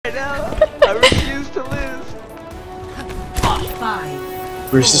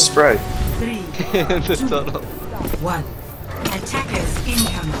Where's the spray? 3, The tunnel. 1. Attackers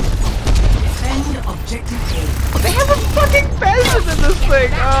incoming. Defend objective A. They have a fucking fence in this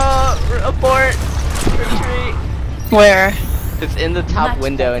thing! Abort! Retreat! Where? It's in the top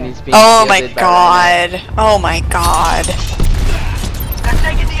window and he's being Oh my shielded by god. Oh my god. They're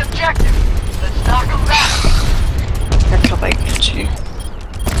taking the objective. Let's knock them back. They're killing Genji.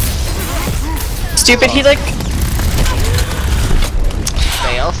 Stupid, he like...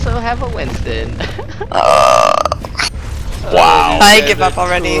 They also have a Winston. Wow. I Okay, give up they're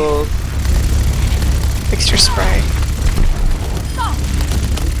already. cool. Fix your spray.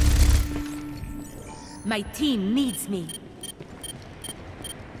 My team needs me.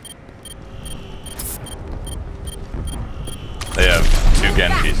 They have 2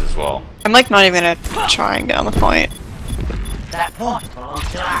 Genjis as well. I'm like not even gonna try and get on the point. That point belongs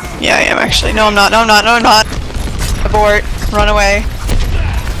to us. Yeah, I am actually. No, I'm not. No, I'm not. No, I'm not. Abort. Run away.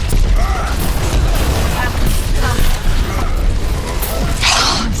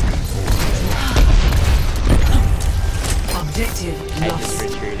 Objective I just lost.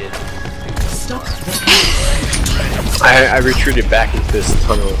 retreated. Stop the I retreated back into this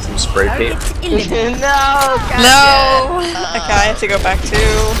tunnel with some spray paint. No! No! Okay, I have to go back too.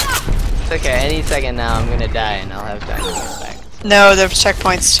 It's okay, any second now I'm gonna die and I'll have time to go back. No, the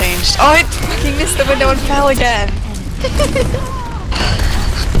checkpoint's changed. Oh, I fucking missed the window and fell again.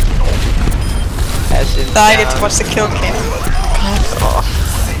 Now I get to watch the kill cam. Oh.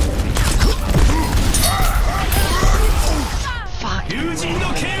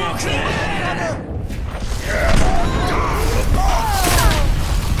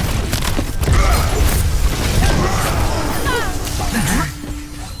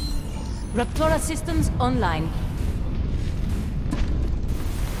 Raptora systems online.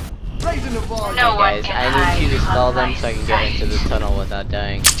 No one Guys, can I hide need you to from stall them my so I can get sight. into the tunnel without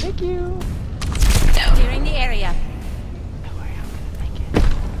dying. Thank you! Clearing the area.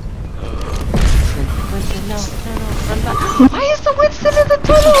 Winston, no, run back. Why is the Winston in the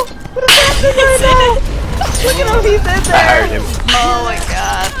tunnel? What is happening right now? Look at how he's in there! I hired him. Oh my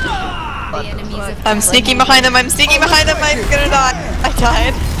god. The enemies have I'm sneaking behind them. I'm sneaking behind them. I'm gonna die. I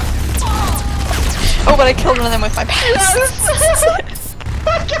died. Oh, but I killed one of them with my pants. I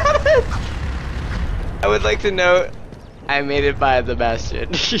got it! I would like to note, I made it by the Bastion.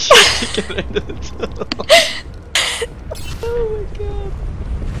 You should get into the tunnel. Oh my god.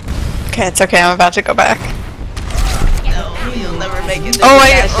 Okay, it's okay. I'm about to go back. No, you'll never make it.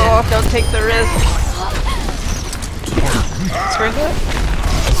 Oh, Don't take the risk. It's worth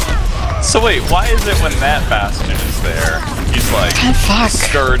it. So wait, why is it when that Bastion is there, he's like, Fuck.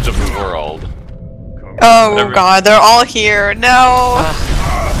 scourge of the world? Oh Whatever. god, they're all here. No.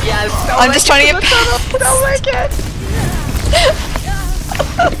 Yes, I'm just trying to get past. Don't make it!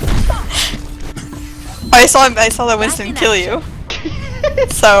 I saw the Winston kill you.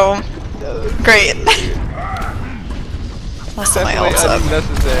 So great. That's my Definitely ult up.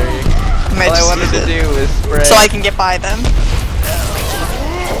 unnecessary. I All I just wanted used to it do was spray. so I can get by them.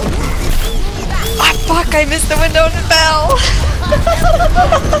 Ah, fuck! I missed the window and fell.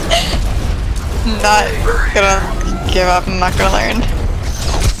 Not gonna give up. I'm not gonna learn.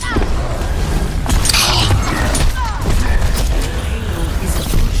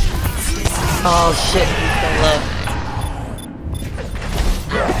 Oh shit, he's so low.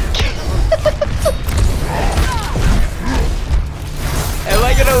 Am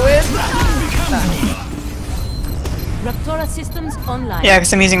I gonna win? Raptora systems online. Yeah,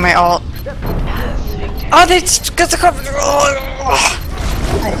 because I'm using my ult. Oh, they just got the cover.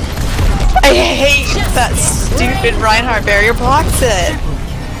 I hate that stupid Reinhardt barrier blocks it.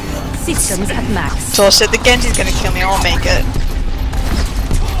 Systems at max. Bullshit, the Genji's gonna kill me. I'll make it.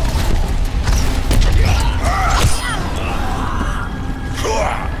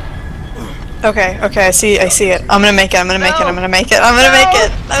 Okay, I see it. I'm gonna make it. I'm gonna make it. I'm gonna make it. I'm gonna make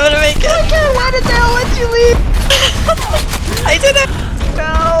it. I'm gonna make it. Okay, why did they all let you leave? I did it.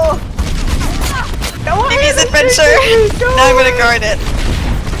 No! No, Baby's adventure. Now I'm gonna guard it.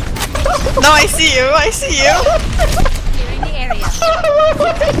 No, I see you. I see you. Clearing the area.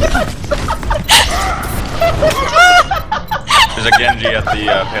 There's a Genji at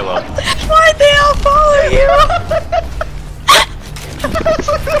the payload. Why'd they all follow you?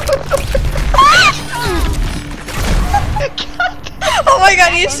 Oh my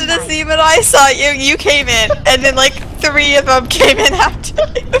god, you should have seen when I saw you. You came in, and then like 3 of them came in after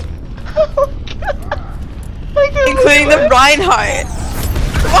you. Including the Reinhardt.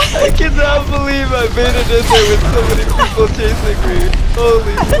 I cannot believe I made it in there with so many people chasing me.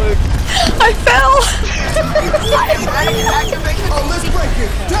 Holy fuck. I fell. I am ready to activate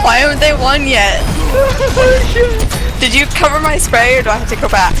Why haven't they won yet? Did you cover my spray or do I have to go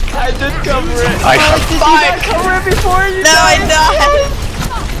back? I did cover it. I Did you not cover it before you No, I died.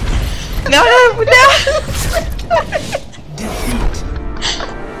 No.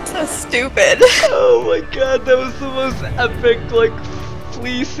 So stupid. Oh my god, that was the most epic, like,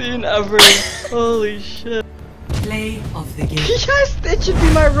 flea scene ever. Holy shit. Play of the game. Yes, that should be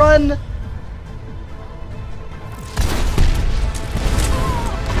my run.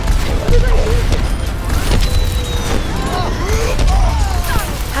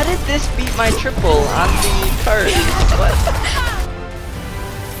 How did this beat my triple on the card? What?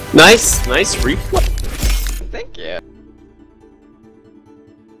 Nice reflex. Thank you.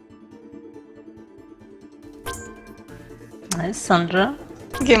 Nice, Sandra.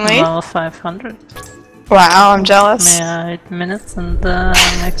 Gimli? Level 500. Wow, I'm jealous. Yeah, 8 minutes and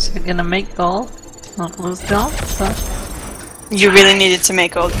I'm actually gonna make gold. Not lose gold, so. You really needed to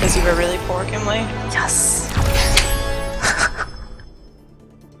make gold because you were really poor, Gimli. Yes!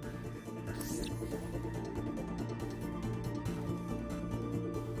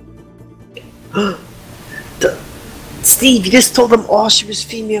 Steve, you just told them all she was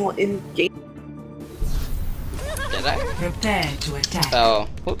female in game. Did I? Prepare to attack. Oh,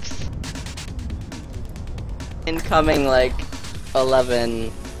 whoops. Incoming, like,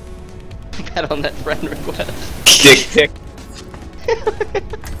 11 Battle.net friend request. Dick pic.